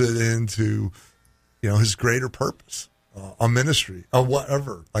turns it into, his greater purpose, a ministry, a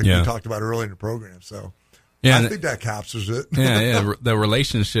whatever, like we talked about earlier in the program. So I think that captures it. The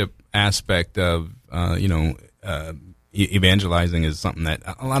relationship aspect of, evangelizing is something that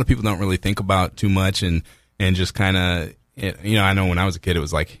a lot of people don't really think about too much, and just kind of, I know when I was a kid, it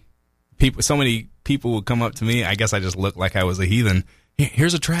was like so many people would come up to me. I guess I just looked like I was a heathen.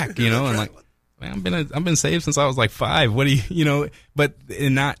 Here's a track, and like, man, I've been saved since I was like 5. What do you, but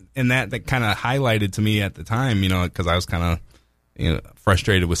that kind of highlighted to me at the time, because I was kind of,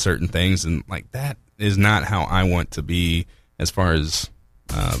 frustrated with certain things, and like, that is not how I want to be as far as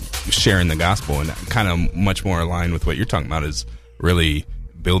sharing the gospel, and kind of much more aligned with what you're talking about is really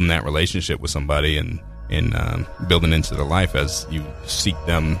building that relationship with somebody and building into their life as you seek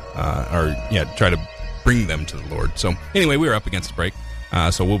them try to bring them to the Lord. So anyway, we're up against the break,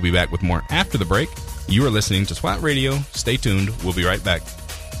 so we'll be back with more after the break. You are listening to SWAT Radio. Stay tuned. We'll be right back.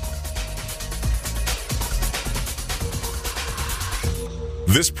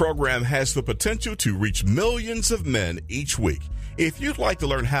 This program has the potential to reach millions of men each week. If you'd like to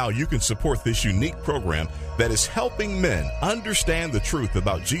learn how you can support this unique program that is helping men understand the truth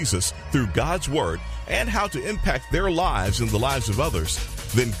about Jesus through God's Word and how to impact their lives and the lives of others,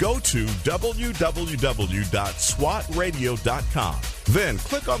 then go to www.swatradio.com. Then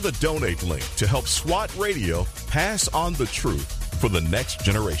click on the donate link to help SWAT Radio pass on the truth for the next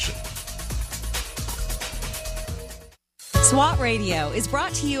generation. SWAT Radio is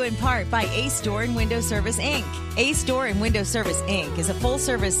brought to you in part by Ace Door and Window Service, Inc. Ace Door and Window Service, Inc. is a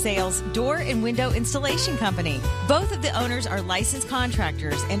full-service sales door and window installation company. Both of the owners are licensed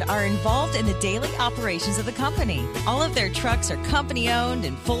contractors and are involved in the daily operations of the company. All of their trucks are company-owned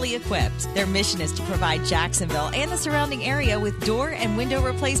and fully equipped. Their mission is to provide Jacksonville and the surrounding area with door and window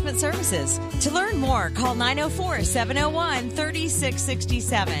replacement services. To learn more, call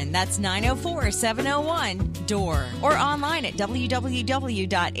 904-701-3667. That's 904-701-DOOR. Or online at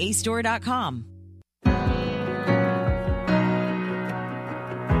www.acedoor.com.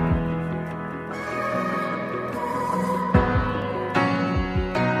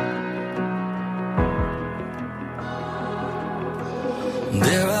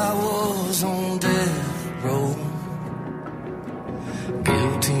 There I was on death row,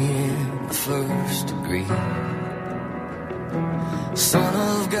 guilty in the first degree, Son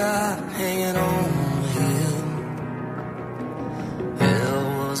of God hanging on a hill,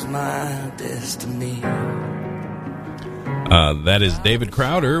 hell was my destiny. That is David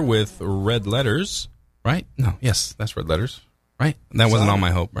Crowder with Red Letters, right? No, yes, that's Red Letters, right? That wasn't All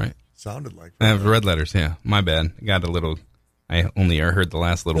My Hope, right? Sounded like that was Red Letters, yeah. My bad. Got a little... I only heard the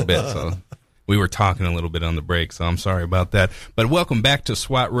last little bit, so we were talking a little bit on the break, so I'm sorry about that. But welcome back to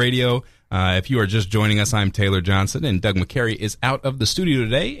SWAT Radio. If you are just joining us, I'm Taylor Johnson, and Doug McCary is out of the studio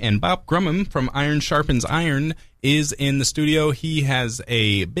today, and Bob Grumman from Iron Sharpens Iron is in the studio. He has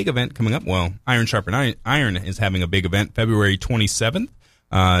a big event coming up. Well, Iron Sharpens Iron is having a big event February 27th.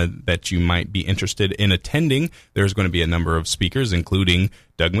 That you might be interested in attending. There's going to be a number of speakers, including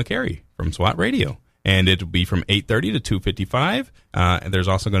Doug McCary from SWAT Radio. And it will be from 8:30 to 2:55. And there's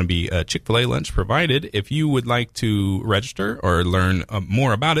also going to be a Chick-fil-A lunch provided. If you would like to register or learn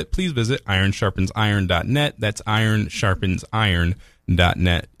more about it, please visit ironsharpensiron.net. That's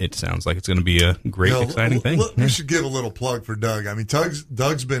ironsharpensiron.net. It sounds like it's going to be a great, exciting thing. We should give a little plug for Doug. I mean,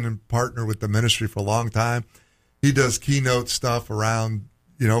 Doug's been in partner with the ministry for a long time. He does keynote stuff around,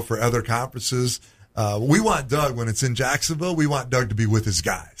 for other conferences. We want Doug, when it's in Jacksonville, we want Doug to be with his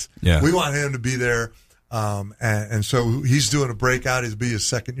guys. Yeah. We want him to be there. And so he's doing a breakout. He'll be his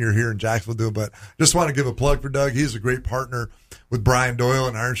second year here in Jacksonville. But just want to give a plug for Doug. He's a great partner with Brian Doyle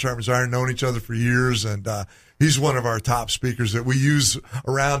and Iron Sharpens Iron, known each other for years. And he's one of our top speakers that we use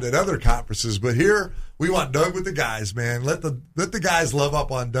around at other conferences. But here, we want Doug with the guys, man. Let the guys love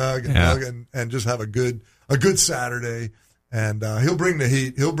up on Doug and Doug and just have a good Saturday. And he'll bring the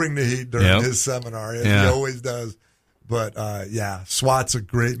heat. He'll bring the heat during his seminar, as he always does. But SWAT's a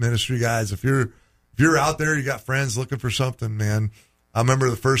great ministry, guys. If you're out there, you got friends looking for something, man. I remember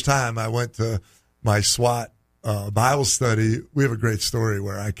the first time I went to my SWAT Bible study. We have a great story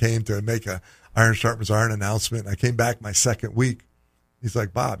where I came to make a Iron Sharpens Iron announcement. And I came back my second week. He's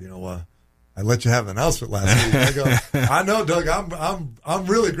like, Bob, I let you have an announcement last week. I go, I know, Doug. I'm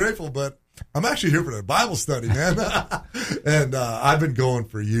really grateful, but I'm actually here for the Bible study, man. And I've been going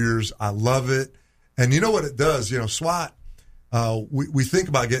for years. I love it. And you know what it does? SWAT, we think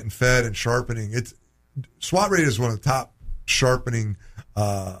about getting fed and sharpening. SWAT Radio is one of the top sharpening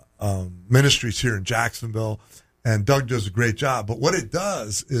ministries here in Jacksonville, and Doug does a great job. But what it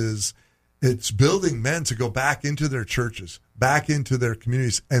does is it's building men to go back into their churches, back into their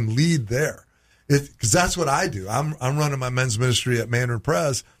communities, and lead there. Because that's what I do. I'm running my men's ministry at Mandarin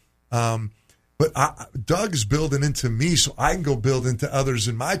Press. But Doug's building into me so I can go build into others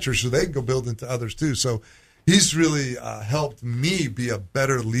in my church so they can go build into others too. So he's really helped me be a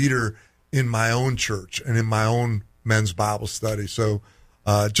better leader in my own church and in my own men's Bible study. So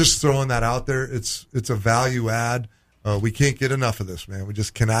just throwing that out there, it's a value add. We can't get enough of this, man. We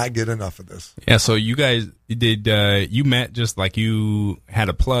just cannot get enough of this. Yeah, so you guys, you met just like you had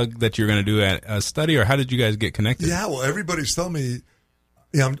a plug that you're going to do at a study, or how did you guys get connected? Yeah, well, everybody's telling me,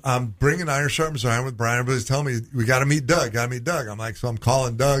 I'm bringing Iron Sharpens Iron with Brian. Everybody's telling me, we got to meet Doug, I'm like, so I'm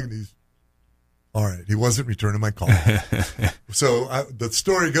calling Doug, and he's, all right, he wasn't returning my call. So the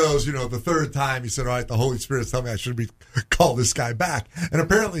story goes, the third time he said, all right, the Holy Spirit's telling me I should call this guy back. And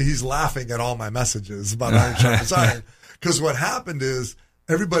apparently he's laughing at all my messages about Iron Sharpens Iron. Because what happened is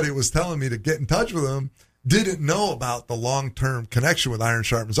everybody was telling me to get in touch with him, didn't know about the long-term connection with Iron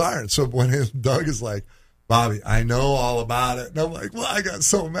Sharpens Iron. So when Doug is like, Bobby, I know all about it. And I'm like, well, I got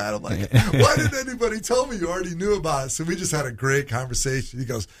so mad. I'm like, why didn't anybody tell me? You already knew about it. So we just had a great conversation. He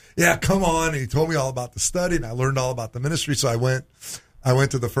goes, yeah, come on. And he told me all about the study, and I learned all about the ministry. So I went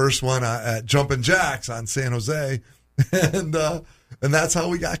to the first one at Jumpin' Jacks on San Jose. And that's how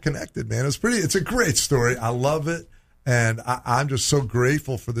we got connected, man. It's a great story. I love it. And I'm just so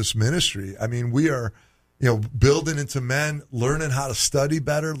grateful for this ministry. I mean, we are, building into men, learning how to study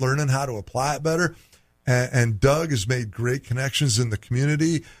better, learning how to apply it better. And Doug has made great connections in the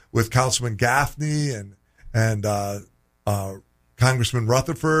community with Councilman Gaffney and Congressman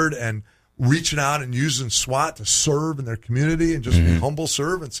Rutherford, and reaching out and using SWAT to serve in their community and just be humble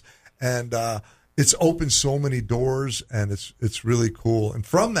servants. And it's opened so many doors, and it's really cool. And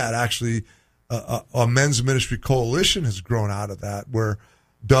from that, actually, a men's ministry coalition has grown out of that, where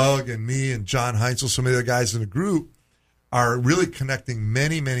Doug and me and John Heinzel, some of the guys in the group, are really connecting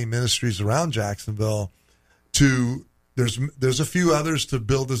many, many ministries around Jacksonville to, there's a few others to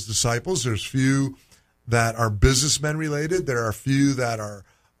build as disciples. There's few that are businessmen related. There are a few that are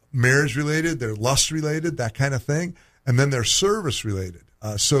marriage related. They're lust related, that kind of thing. And then they're service related,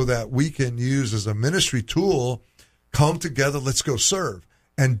 so that we can use as a ministry tool, come together, let's go serve.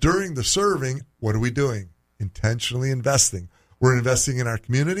 And during the serving, what are we doing? Intentionally investing. We're investing in our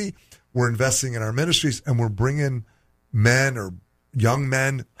community. We're investing in our ministries, and we're bringing men or young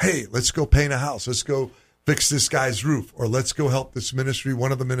men, hey, let's go paint a house. Let's go fix this guy's roof, or let's go help this ministry.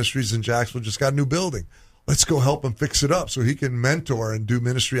 One of the ministries in Jacksonville just got a new building. Let's go help him fix it up so he can mentor and do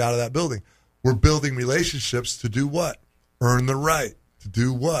ministry out of that building. We're building relationships to do what? Earn the right. To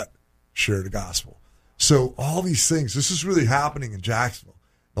do what? Share the gospel. So all these things, this is really happening in Jacksonville.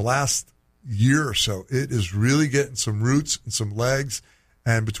 The last year or so, it is really getting some roots and some legs.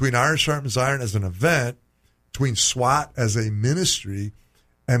 And between Iron Sharpens Iron as an event, between SWAT as a ministry,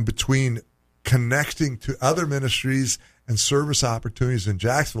 and between connecting to other ministries and service opportunities in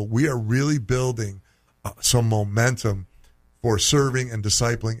Jacksonville, we are really building some momentum for serving and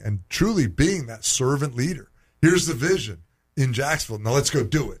discipling and truly being that servant leader. Here's the vision in Jacksonville. Now let's go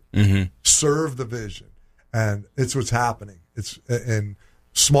do it. Serve the vision. And it's what's happening. It's in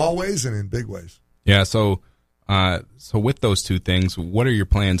small ways and in big ways. Yeah, so with those two things, what are your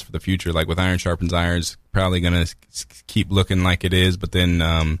plans for the future? Like with Iron Sharpens Iron, it's probably going to keep looking like it is, but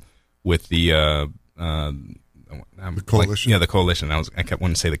then with the coalition. The coalition. I kept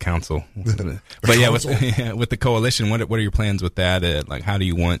wanting to say the council, but yeah, with the coalition, what are your plans with that? Like, how do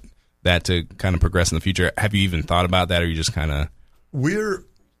you want that to kind of progress in the future? Have you even thought about that, or you just kind of?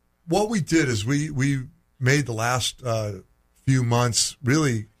 What we did is we made the last few months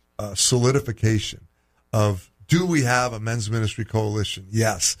really solidification of, do we have a men's ministry coalition?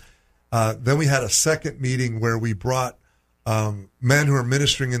 Yes. Then we had a second meeting where we brought men who are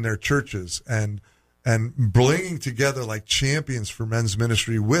ministering in their churches and bringing together like champions for men's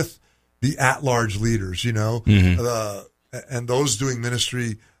ministry with the at-large leaders, and those doing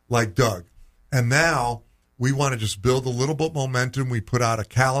ministry like Doug. And now we want to just build a little bit of momentum. We put out a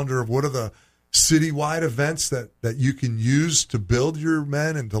calendar of what are the citywide events that you can use to build your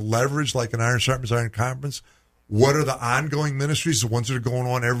men and to leverage, like an Iron Sharpens Iron conference. What are the ongoing ministries, the ones that are going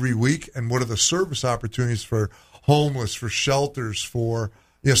on every week? And what are the service opportunities for homeless, for shelters, for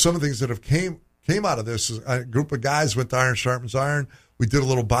some of the things that have came out of this? A group of guys went to Iron Sharpens Iron. We did a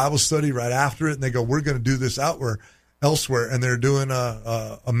little Bible study right after it, and they go, we're going to do this elsewhere. And they're doing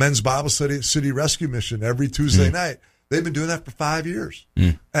a men's Bible study at City Rescue Mission every Tuesday night. They've been doing that for 5 years.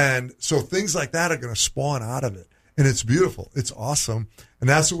 And so things like that are going to spawn out of it. And it's beautiful. It's awesome. And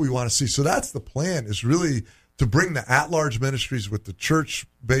that's what we want to see. So that's the plan, is really to bring the at-large ministries with the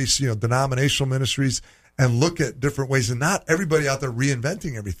church-based, denominational ministries, and look at different ways. And not everybody out there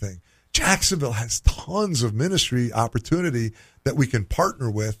reinventing everything. Jacksonville has tons of ministry opportunity that we can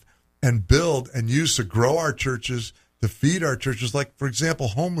partner with and build and use to grow our churches, to feed our churches. Like, for example,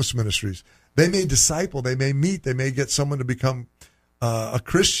 homeless ministries. They may disciple, they may meet, they may get someone to become a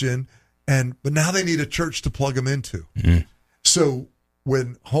Christian, but now they need a church to plug them into. So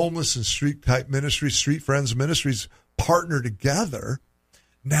when homeless and street-type ministries, street friends ministries partner together,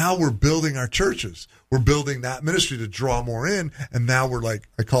 now we're building our churches. We're building that ministry to draw more in, and now we're like,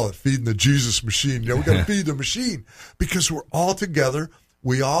 I call it feeding the Jesus machine. We're going to feed the machine because we're all together.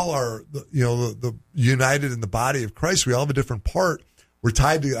 We all are, the united in the body of Christ. We all have a different part. We're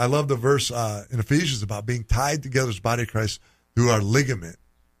tied to. I love the verse in Ephesians about being tied together as body of Christ through our ligament.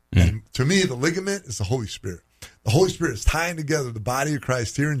 And to me, the ligament is the Holy Spirit. The Holy Spirit is tying together the body of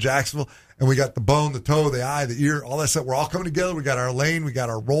Christ here in Jacksonville, and we got the bone, the toe, the eye, the ear, all that stuff. We're all coming together. We got our lane, we got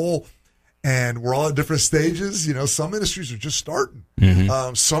our role, and we're all at different stages. Some ministries are just starting.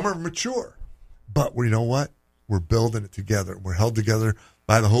 Some are mature, but you know what? We're building it together. We're held together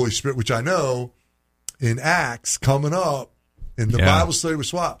by the Holy Spirit, which I know in Acts coming up in the Bible study with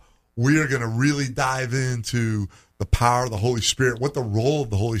SWAT, we are going to really dive into the power of the Holy Spirit, what the role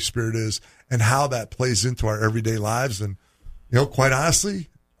of the Holy Spirit is, and how that plays into our everyday lives. And, quite honestly,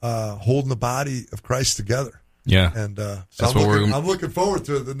 holding the body of Christ together. Yeah. And so I'm looking forward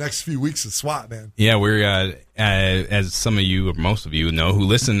to the next few weeks of SWAT, man. Yeah, we're, as some of you, or most of you know, who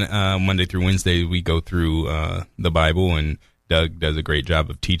listen Monday through Wednesday, we go through the Bible, and Doug does a great job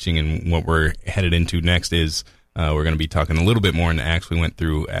of teaching. And what we're headed into next is we're going to be talking a little bit more in Acts. We went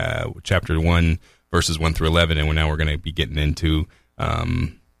through chapter 1, verses 1 through 11, and now we're going to be getting into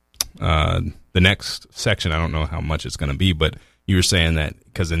the next section. I don't know how much it's going to be, but you were saying that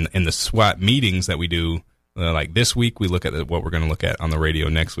because in the SWAT meetings that we do, like this week, we look at what we're going to look at on the radio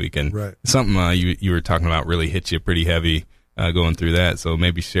next week. And something you were talking about really hit you pretty heavy going through that. So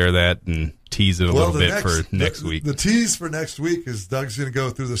maybe share that and tease it a little bit for next week. The tease for next week is Doug's going to go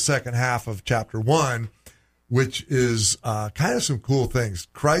through the second half of chapter 1, which is kind of some cool things.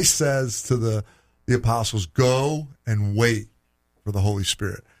 Christ says to the apostles, go and wait for the Holy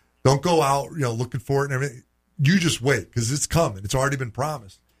Spirit. Don't go out, looking for it and everything. You just wait, because it's coming. It's already been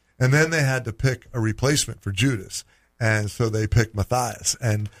promised. And then they had to pick a replacement for Judas. And so they picked Matthias.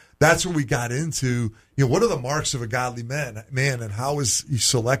 And that's when we got into, what are the marks of a godly man, and how is he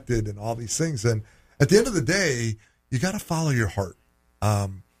selected and all these things. And at the end of the day, you got to follow your heart.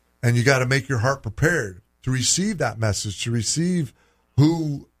 And you got to make your heart prepared to receive that message, to receive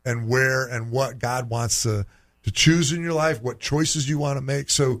who and where and what God wants to choose in your life, what choices you want to make.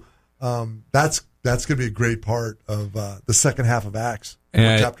 So that's going to be a great part of the second half of Acts,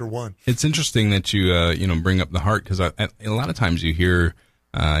 chapter 1. It's interesting that you bring up the heart, because a lot of times you hear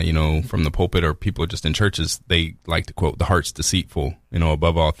from the pulpit or people just in churches, they like to quote, the heart's deceitful,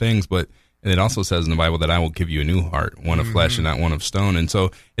 above all things. But it also says in the Bible that I will give you a new heart, one of flesh and not one of stone. And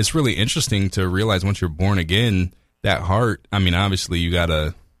so it's really interesting to realize once you're born again, that heart, obviously you got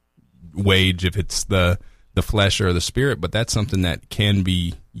to wage if it's the flesh or the spirit, but that's something that can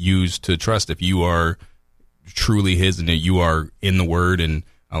be used to trust if you are truly his and that you are in the word and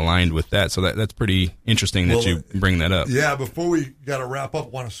aligned with that. So that's pretty interesting that you bring that up. Yeah, before we got to wrap up, I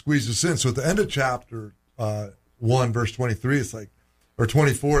want to squeeze this in. So at the end of chapter 1, verse 23, it's like, or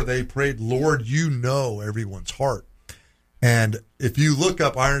 24, they prayed, Lord, you know everyone's heart. And if you look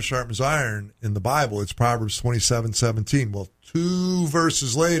up iron sharpens iron in the Bible, it's Proverbs 27:17. Well, 2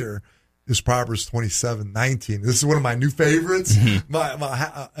 verses later is Proverbs 27:19. This is one of my new favorites.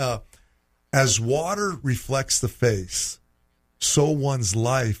 As water reflects the face, so one's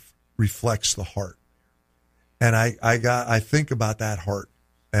life reflects the heart. And I think about that heart,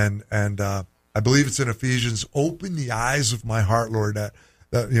 and I believe it's in Ephesians. Open the eyes of my heart, Lord. That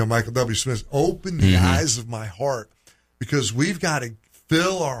Michael W. Smith. Open the eyes of my heart, because we've got to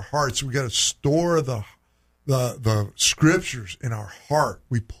fill our hearts. We've got to store the scriptures in our heart.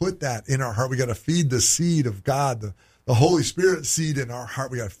 We put that in our heart. We got to feed the seed of God, the Holy Spirit seed in our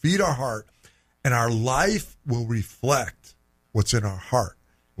heart. We got to feed our heart, and our life will reflect what's in our heart.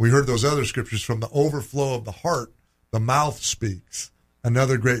 We heard those other scriptures, from the overflow of the heart, the mouth speaks.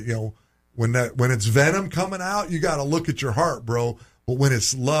 Another great, when it's venom coming out, you got to look at your heart, bro. But when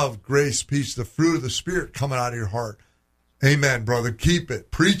it's love, grace, peace, the fruit of the Spirit coming out of your heart, amen, brother. Keep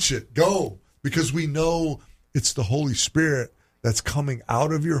it, preach it, go, because we know it's the Holy Spirit that's coming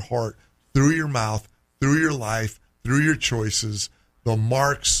out of your heart, through your mouth, through your life, through your choices, the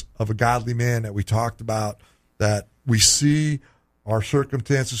marks of a godly man that we talked about, that we see our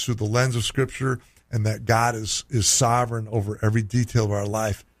circumstances through the lens of Scripture, and that God is sovereign over every detail of our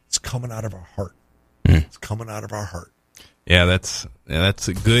life. It's coming out of our heart. It's coming out of our heart. Yeah, that's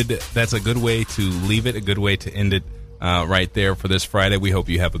a good way to leave it, a good way to end it right there for this Friday. We hope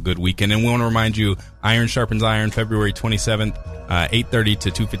you have a good weekend. And we want to remind you, Iron Sharpens Iron, February 27th, 8:30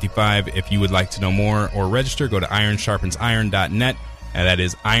 to 2:55. If you would like to know more or register, go to ironsharpensiron.net. And that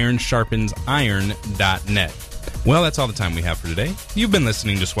is ironsharpensiron.net. Well, that's all the time we have for today. You've been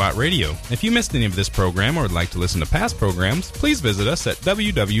listening to SWAT Radio. If you missed any of this program or would like to listen to past programs, please visit us at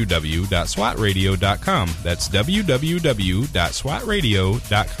www.swatradio.com. That's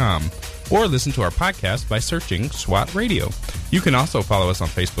www.swatradio.com. Or listen to our podcast by searching SWAT Radio. You can also follow us on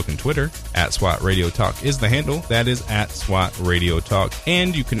Facebook and Twitter. At SWAT Radio Talk is the handle. That is at SWAT Radio Talk.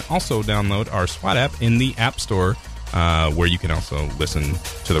 And you can also download our SWAT app in the App Store, where you can also listen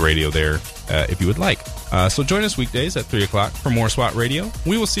to the radio there if you would like. So join us weekdays at 3 o'clock for more SWAT Radio.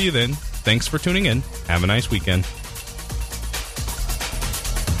 We will see you then. Thanks for tuning in. Have a nice weekend.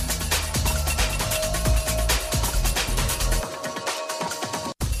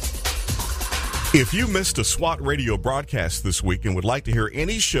 If you missed a SWAT Radio broadcast this week and would like to hear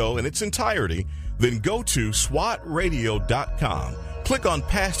any show in its entirety, then go to SWATradio.com. Click on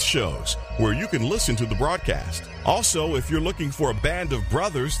past shows where you can listen to the broadcast. Also, if you're looking for a band of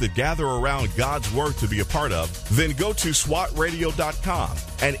brothers that gather around God's Word to be a part of, then go to SWATradio.com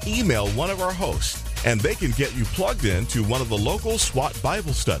and email one of our hosts and they can get you plugged into one of the local SWAT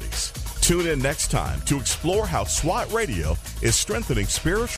Bible studies. Tune in next time to explore how SWAT Radio is strengthening spiritual